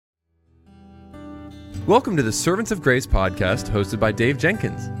Welcome to the Servants of Grace podcast hosted by Dave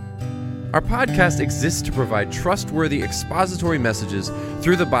Jenkins. Our podcast exists to provide trustworthy expository messages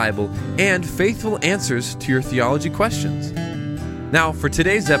through the Bible and faithful answers to your theology questions. Now, for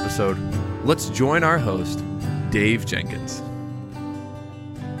today's episode, let's join our host, Dave Jenkins.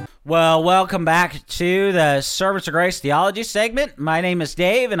 Well, welcome back to the Servants of Grace Theology segment. My name is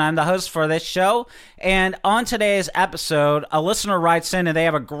Dave, and I'm the host for this show. And on today's episode, a listener writes in, and they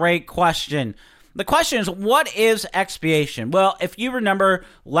have a great question. The question is, what is expiation? Well, if you remember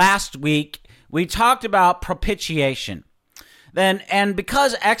last week, we talked about propitiation. And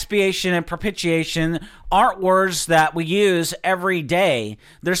because expiation and propitiation aren't words that we use every day,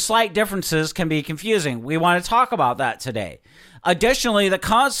 their slight differences can be confusing. We want to talk about that today. Additionally, the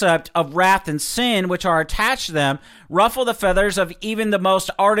concept of wrath and sin, which are attached to them, ruffle the feathers of even the most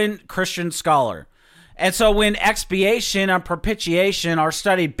ardent Christian scholar. And so when expiation and propitiation are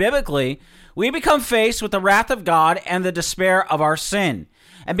studied biblically, we become faced with the wrath of God and the despair of our sin.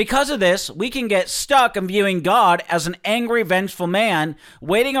 And because of this, we can get stuck in viewing God as an angry, vengeful man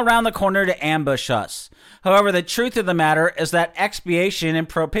waiting around the corner to ambush us. However, the truth of the matter is that expiation and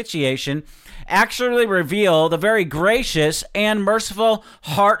propitiation actually reveal the very gracious and merciful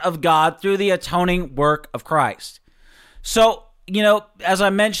heart of God through the atoning work of Christ. So, as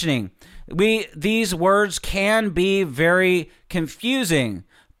I'm mentioning, these words can be very confusing,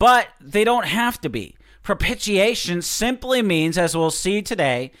 but they don't have to be. Propitiation simply means, as we'll see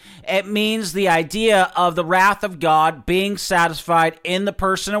today, it means the idea of the wrath of God being satisfied in the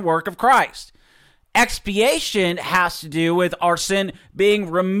person and work of Christ. Expiation has to do with our sin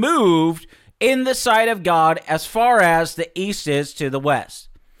being removed in the sight of God as far as the east is to the west.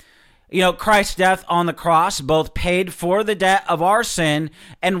 Christ's death on the cross both paid for the debt of our sin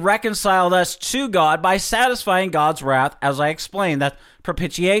and reconciled us to God by satisfying God's wrath, as I explained. That's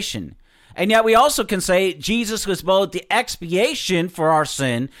propitiation. And yet we also can say Jesus was both the expiation for our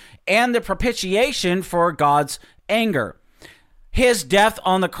sin and the propitiation for God's anger. His death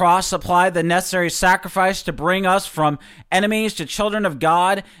on the cross supplied the necessary sacrifice to bring us from enemies to children of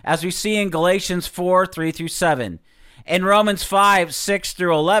God, as we see in Galatians 4, 3-7. In Romans 5,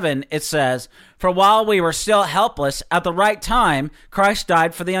 6-11, it says, "For while we were still helpless, at the right time, Christ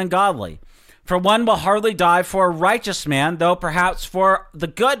died for the ungodly. For one will hardly die for a righteous man, though perhaps for the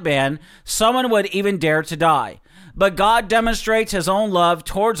good man, someone would even dare to die. But God demonstrates his own love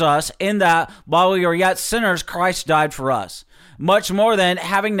towards us in that, while we were yet sinners, Christ died for us. Much more than,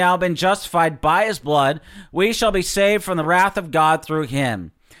 having now been justified by his blood, we shall be saved from the wrath of God through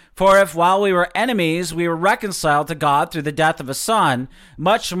him. For if while we were enemies, we were reconciled to God through the death of his Son,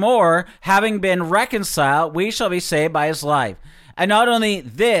 much more, having been reconciled, we shall be saved by his life. And not only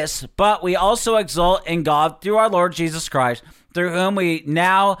this, but we also exult in God through our Lord Jesus Christ, through whom we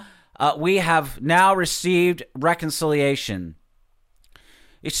have now received reconciliation."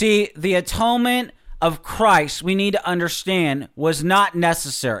 You see, the atonement of Christ, we need to understand, was not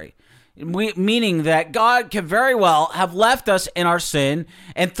necessary. Meaning that God could very well have left us in our sin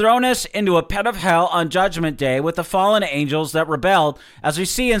and thrown us into a pit of hell on Judgment Day with the fallen angels that rebelled, as we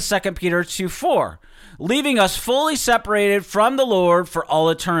see in 2 Peter 2:4, leaving us fully separated from the Lord for all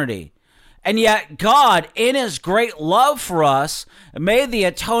eternity. And yet God, in his great love for us, made the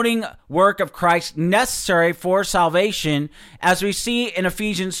atoning work of Christ necessary for salvation, as we see in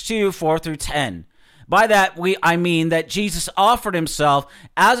Ephesians 2, 4-10. By that, I mean that Jesus offered himself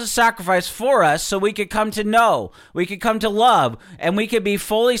as a sacrifice for us so we could come to know, we could come to love, and we could be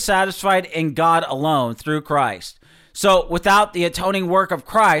fully satisfied in God alone through Christ. So without the atoning work of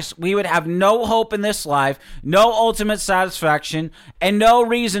Christ, we would have no hope in this life, no ultimate satisfaction, and no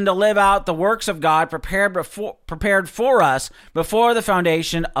reason to live out the works of God prepared for us before the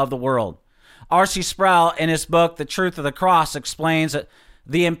foundation of the world. R.C. Sproul, in his book, The Truth of the Cross, explains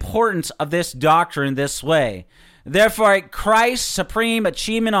the importance of this doctrine this way. Therefore, Christ's supreme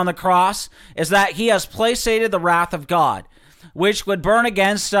achievement on the cross is that he has placated the wrath of God, which would burn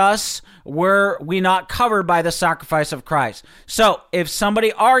against us were we not covered by the sacrifice of Christ. So, if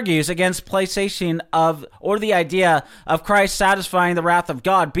somebody argues against placation or the idea of Christ satisfying the wrath of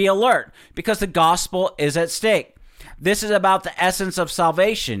God, be alert, because the gospel is at stake. This is about the essence of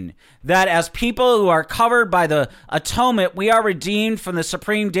salvation, that as people who are covered by the atonement, we are redeemed from the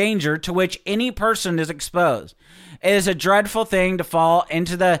supreme danger to which any person is exposed. It is a dreadful thing to fall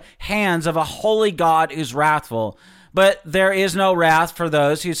into the hands of a holy God who's wrathful, but there is no wrath for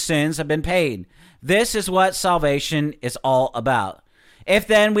those whose sins have been paid. This is what salvation is all about. If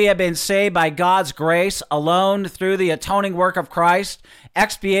then we have been saved by God's grace alone through the atoning work of Christ,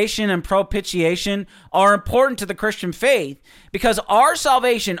 Expiation and propitiation are important to the Christian faith because our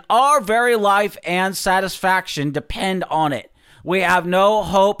salvation, our very life and satisfaction depend on it. We have no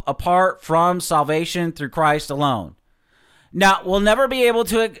hope apart from salvation through Christ alone. Now, we'll never be able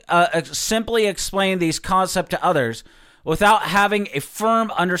to simply explain these concepts to others without having a firm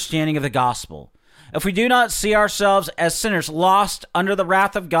understanding of the gospel. If we do not see ourselves as sinners lost under the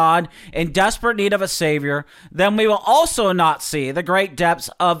wrath of God in desperate need of a Savior, then we will also not see the great depths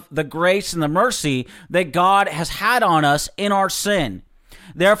of the grace and the mercy that God has had on us in our sin.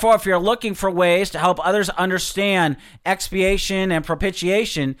 Therefore, if you're looking for ways to help others understand expiation and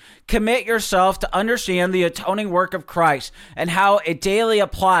propitiation, commit yourself to understand the atoning work of Christ and how it daily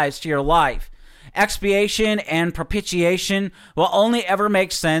applies to your life. Expiation and propitiation will only ever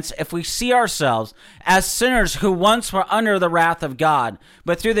make sense if we see ourselves as sinners who once were under the wrath of God,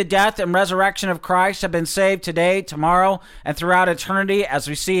 but through the death and resurrection of Christ have been saved today, tomorrow, and throughout eternity, as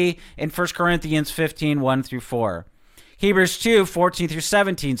we see in 1 Corinthians 15, 1 through 4. Hebrews 2, 14 through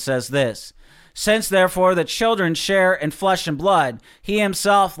 17 says this, "Since therefore the children share in flesh and blood, he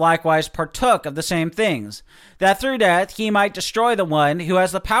himself likewise partook of the same things, that through death he might destroy the one who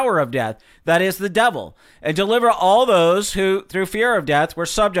has the power of death, that is the devil, and deliver all those who, through fear of death, were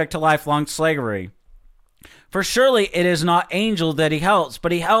subject to lifelong slavery. For surely it is not angels that he helps,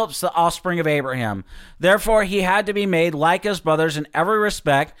 but he helps the offspring of Abraham. Therefore he had to be made like his brothers in every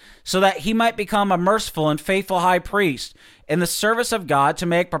respect, so that he might become a merciful and faithful high priest in the service of God to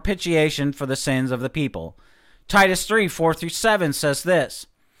make propitiation for the sins of the people." Titus 3, 4 through 7 says this,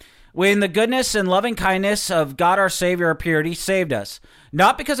 "When the goodness and loving kindness of God our Savior appeared, he saved us,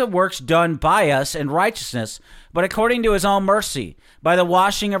 not because of works done by us in righteousness, but according to his own mercy, by the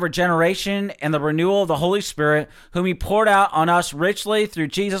washing of regeneration and the renewal of the Holy Spirit, whom he poured out on us richly through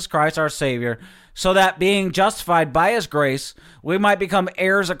Jesus Christ our Savior, so that being justified by his grace, we might become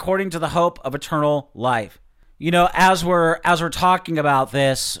heirs according to the hope of eternal life." You know, as we're talking about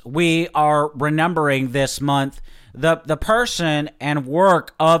this, we are remembering this month the person and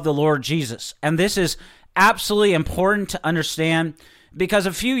work of the Lord Jesus. And this is absolutely important to understand because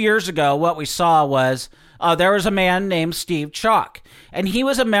a few years ago, what we saw was there was a man named Steve Chalk, and he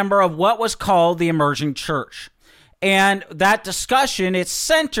was a member of what was called the Emerging Church. And that discussion, it's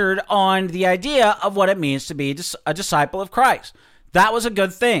centered on the idea of what it means to be a disciple of Christ. That was a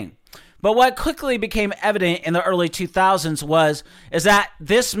good thing. But what quickly became evident in the early 2000s is that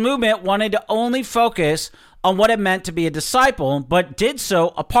this movement wanted to only focus on what it meant to be a disciple, but did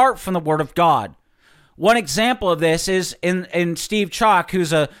so apart from the Word of God. One example of this is in Steve Chalk,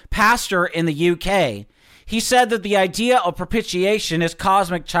 who's a pastor in the UK. He said that the idea of propitiation is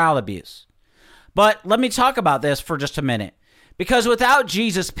cosmic child abuse. But let me talk about this for just a minute. Because without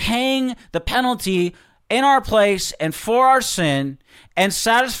Jesus paying the penalty in our place and for our sin and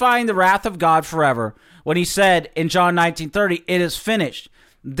satisfying the wrath of God forever, when he said in John 19:30, "It is finished,"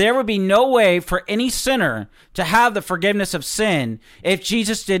 there would be no way for any sinner to have the forgiveness of sin if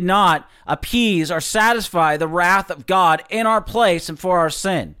Jesus did not appease or satisfy the wrath of God in our place and for our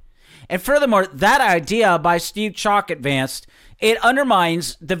sin. And furthermore, that idea by Steve Chalk advanced, it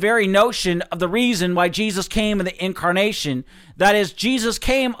undermines the very notion of the reason why Jesus came in the incarnation. That is, Jesus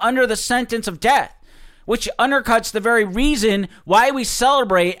came under the sentence of death, which undercuts the very reason why we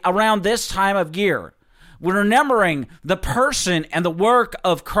celebrate around this time of year. We're remembering the person and the work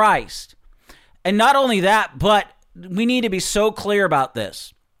of Christ. And not only that, but we need to be so clear about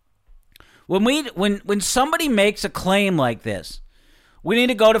this. When somebody makes a claim like this, we need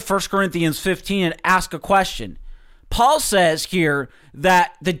to go to 1 Corinthians 15 and ask a question. Paul says here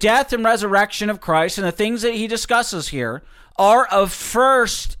that the death and resurrection of Christ and the things that he discusses here are of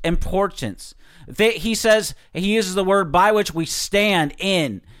first importance. He says, he uses the word by which we stand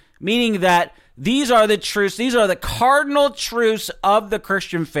in, meaning that these are the truths, these are the cardinal truths of the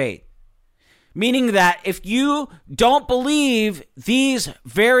Christian faith. Meaning that if you don't believe these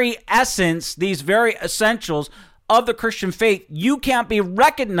very essence, these very essentials of the Christian faith, you can't be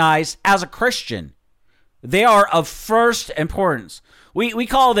recognized as a Christian. They are of first importance. We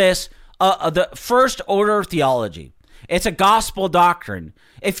call this the first order theology. It's a gospel doctrine.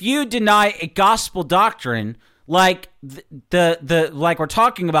 If you deny a gospel doctrine, like like we're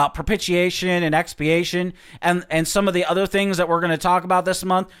talking about propitiation and expiation and some of the other things that we're going to talk about this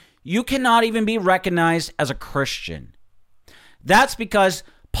month, you cannot even be recognized as a Christian. That's because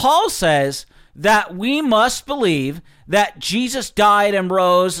Paul says that we must believe that Jesus died and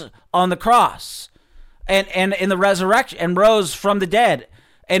rose on the cross and in the resurrection and rose from the dead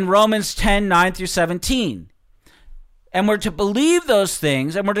in Romans 10, 9 through 17. And we're to believe those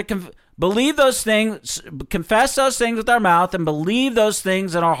things, and we're to Believe those things, confess those things with our mouth, and believe those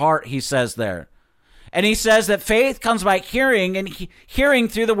things in our heart, he says there. And he says that faith comes by hearing, and hearing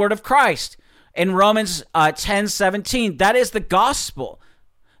through the word of Christ. In Romans 10:17, that is the gospel.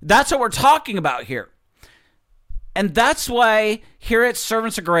 That's what we're talking about here. And that's why here at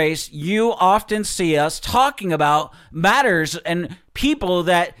Servants of Grace, you often see us talking about matters and people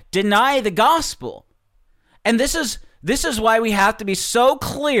that deny the gospel. And this is why we have to be so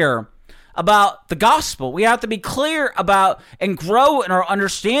clear about the gospel. We have to be clear about and grow in our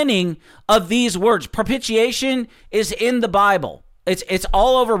understanding of these words. Propitiation is in the Bible. It's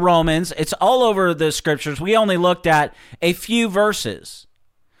all over Romans. It's all over the scriptures. We only looked at a few verses.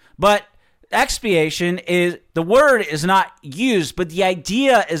 But expiation is, the word is not used, but the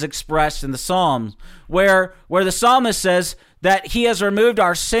idea is expressed in the Psalms, where the psalmist says that he has removed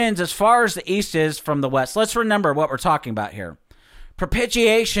our sins as far as the east is from the west. Let's remember what we're talking about here.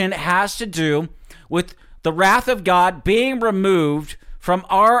 Propitiation has to do with the wrath of God being removed from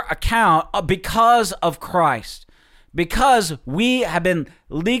our account because of Christ. Because we have been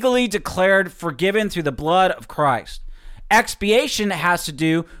legally declared forgiven through the blood of Christ. Expiation has to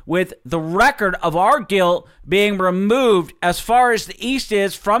do with the record of our guilt being removed as far as the east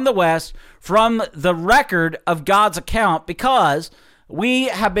is from the west, from the record of God's account, because we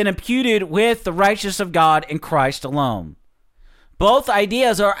have been imputed with the righteousness of God in Christ alone. Both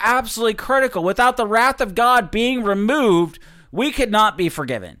ideas are absolutely critical. Without the wrath of God being removed, we could not be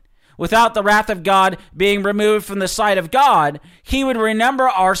forgiven. Without the wrath of God being removed from the sight of God, he would remember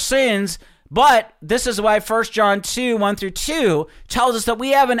our sins. But this is why 1 John 2, 1-2 tells us that we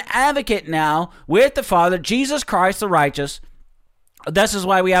have an advocate now with the Father, Jesus Christ the righteous. This is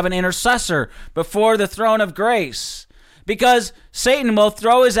why we have an intercessor before the throne of grace, because Satan will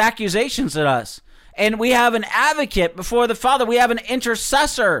throw his accusations at us. And we have an advocate before the Father. We have an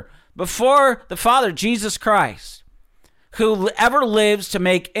intercessor before the Father, Jesus Christ, who ever lives to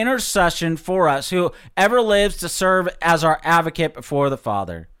make intercession for us, who ever lives to serve as our advocate before the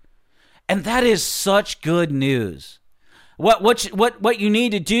Father. And that is such good news. What you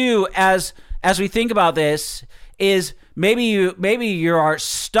need to do as we think about this is maybe you are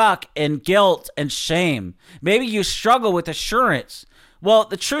stuck in guilt and shame. Maybe you struggle with assurance. Well,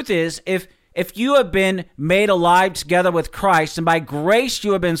 the truth is, if you have been made alive together with Christ, and by grace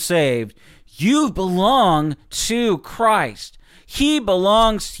you have been saved, you belong to Christ. He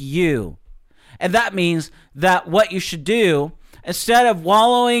belongs to you. And that means that what you should do, instead of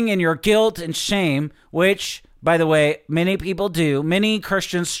wallowing in your guilt and shame, which, by the way, many people do, many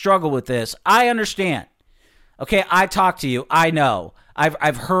Christians struggle with this. I understand. Okay, I talk to you. I know.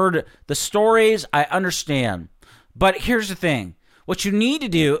 I've heard the stories. I understand. But here's the thing. What you need to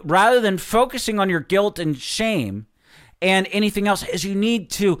do, rather than focusing on your guilt and shame and anything else, is you need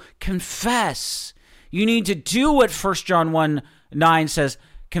to confess. You need to do what 1 John 1:9 says.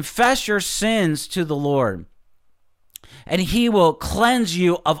 Confess your sins to the Lord, and he will cleanse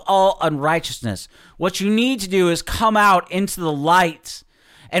you of all unrighteousness. What you need to do is come out into the light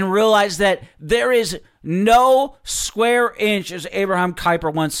and realize that there is no square inch, as Abraham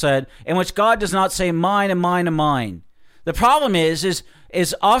Kuyper once said, in which God does not say mine and mine and mine. The problem is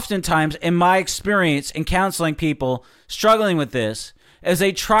oftentimes, in my experience in counseling people struggling with this, is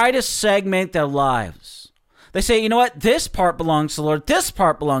they try to segment their lives. They say, you know what, this part belongs to the Lord, this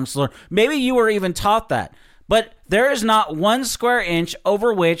part belongs to the Lord. Maybe you were even taught that. But there is not one square inch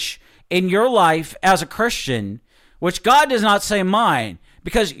over which in your life as a Christian, which God does not say mine,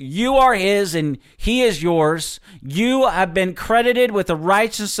 because you are his and he is yours. You have been credited with the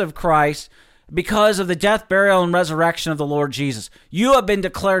righteousness of Christ because of the death, burial, and resurrection of the Lord Jesus. You have been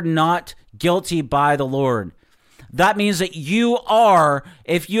declared not guilty by the Lord. That means that you are,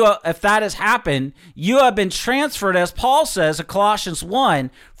 if that has happened, you have been transferred, as Paul says in Colossians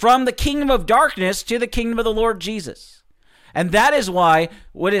 1, from the kingdom of darkness to the kingdom of the Lord Jesus. And that is why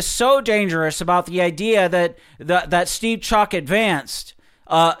what is so dangerous about the idea that Steve Chuck advanced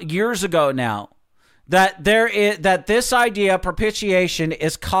years ago now, that this idea of propitiation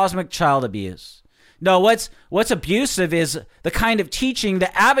is cosmic child abuse. No, what's abusive is the kind of teaching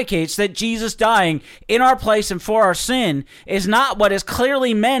that advocates that Jesus dying in our place and for our sin is not what is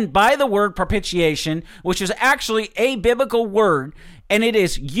clearly meant by the word propitiation, which is actually a biblical word, and it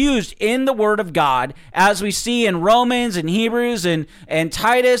is used in the Word of God, as we see in Romans and Hebrews and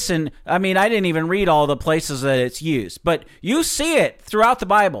Titus, and I didn't even read all the places that it's used, but you see it throughout the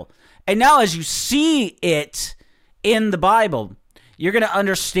Bible. And now as you see it in the Bible, you're going to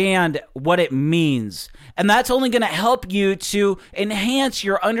understand what it means. And that's only going to help you to enhance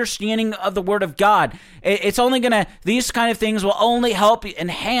your understanding of the Word of God. These kind of things will only help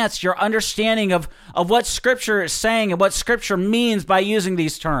enhance your understanding of what Scripture is saying and what Scripture means by using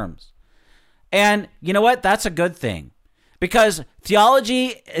these terms. And you know what? That's a good thing, because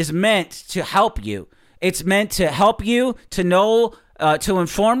theology is meant to help you. It's meant to help you to know, to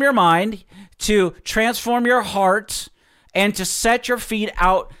inform your mind, to transform your heart, and to set your feet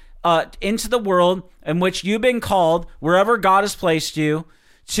out into the world in which you've been called, wherever God has placed you,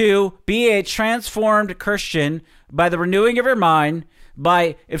 to be a transformed Christian by the renewing of your mind,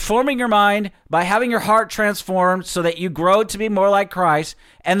 by informing your mind, by having your heart transformed so that you grow to be more like Christ,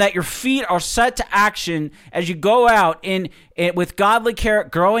 and that your feet are set to action as you go out with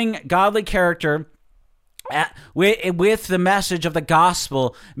growing godly character, with the message of the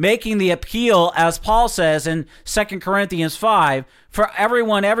gospel, making the appeal, as Paul says in 2 Corinthians 5, for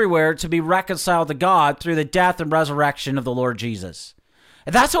everyone everywhere to be reconciled to God through the death and resurrection of the Lord Jesus.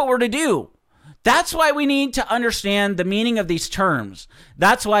 And that's what we're to do. That's why we need to understand the meaning of these terms.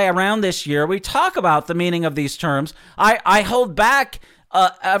 That's why around this year we talk about the meaning of these terms. I hold back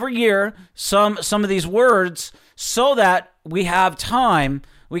every year some of these words so that we have time.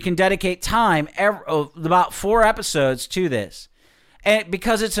 We can dedicate time, about 4 episodes to this, and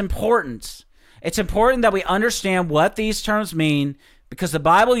because it's important. It's important that we understand what these terms mean, because the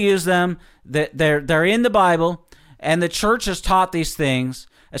Bible used them. That they're in the Bible, and the church has taught these things.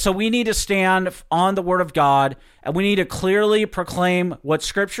 And so we need to stand on the Word of God, and we need to clearly proclaim what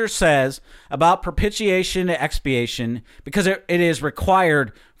Scripture says about propitiation and expiation, because it is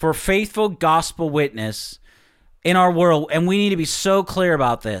required for faithful gospel witness in our world, and we need to be so clear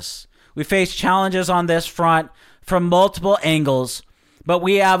about this. We face challenges on this front from multiple angles, but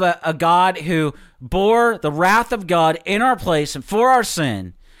we have a God who bore the wrath of God in our place and for our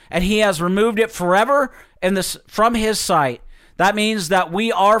sin, and he has removed it forever from his sight. That means that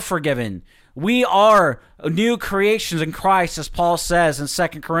we are forgiven. We are new creations in Christ, as Paul says in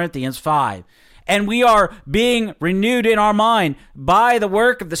 2 Corinthians 5. And we are being renewed in our mind by the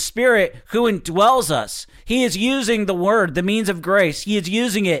work of the Spirit who indwells us. He is using the Word, the means of grace. He is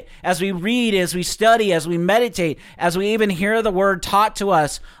using it as we read, as we study, as we meditate, as we even hear the Word taught to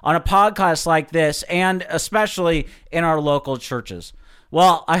us on a podcast like this, and especially in our local churches.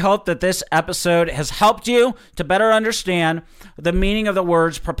 Well, I hope that this episode has helped you to better understand the meaning of the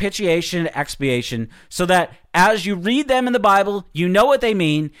words propitiation and expiation, so that as you read them in the Bible, you know what they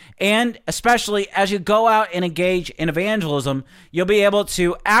mean, and especially as you go out and engage in evangelism, you'll be able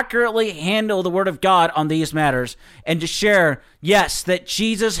to accurately handle the Word of God on these matters, and to share, yes, that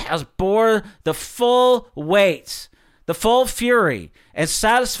Jesus has bore the full weight, the full fury, and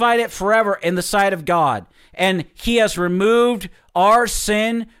satisfied it forever in the sight of God. And he has removed our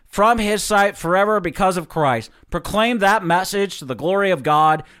sin from his sight forever because of Christ. Proclaim that message to the glory of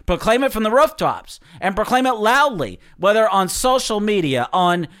God. Proclaim it from the rooftops, and proclaim it loudly, whether on social media,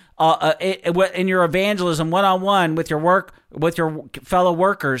 in your evangelism one-on-one with your fellow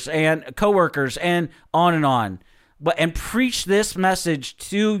workers and co-workers, and on. And preach this message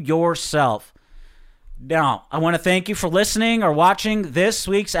to yourself. Now, I want to thank you for listening or watching this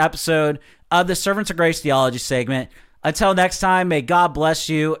week's episode of the Servants of Grace Theology segment. Until next time, may God bless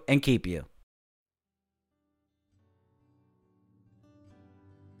you and keep you.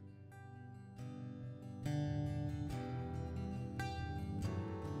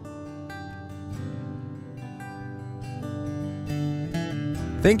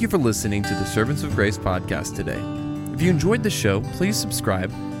 Thank you for listening to the Servants of Grace podcast today. If you enjoyed the show, please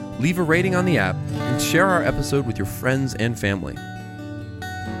subscribe, leave a rating on the app, and share our episode with your friends and family.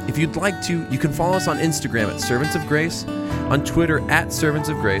 If you'd like to, you can follow us on Instagram at Servants of Grace, on Twitter at Servants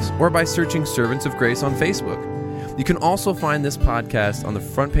of Grace, or by searching Servants of Grace on Facebook. You can also find this podcast on the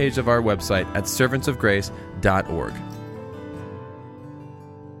front page of our website at servantsofgrace.org.